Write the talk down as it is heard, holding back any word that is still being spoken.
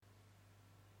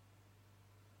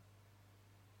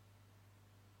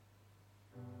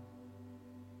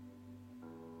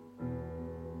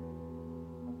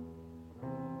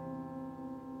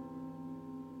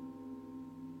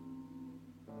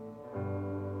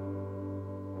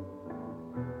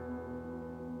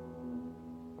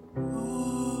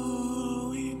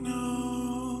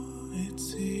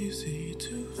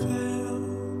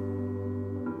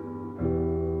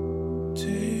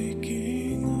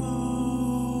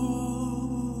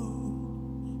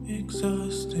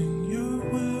exhausting your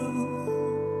will.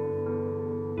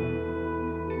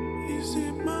 Is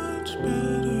it much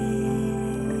better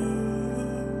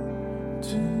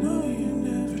to know you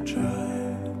never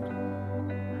tried?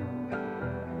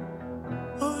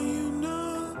 Or you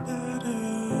know better,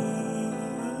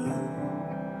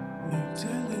 you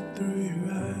tell it through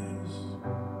your eyes.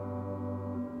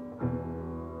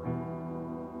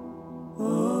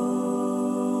 Oh,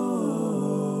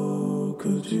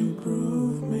 could you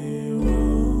prove me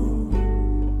wrong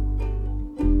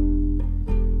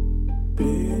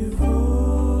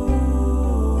before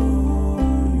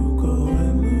you go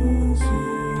and lose it all?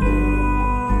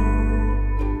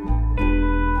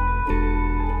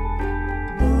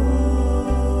 Oh,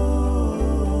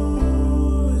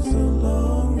 it's a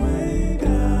long way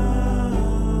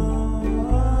down.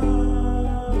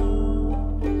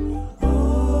 Oh,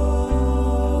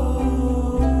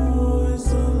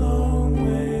 it's a long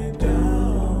way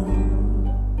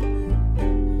down.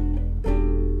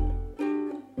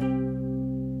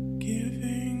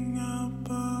 Giving up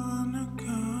on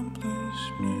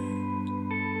accomplishment,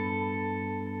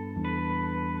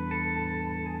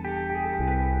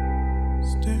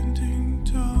 standing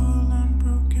tall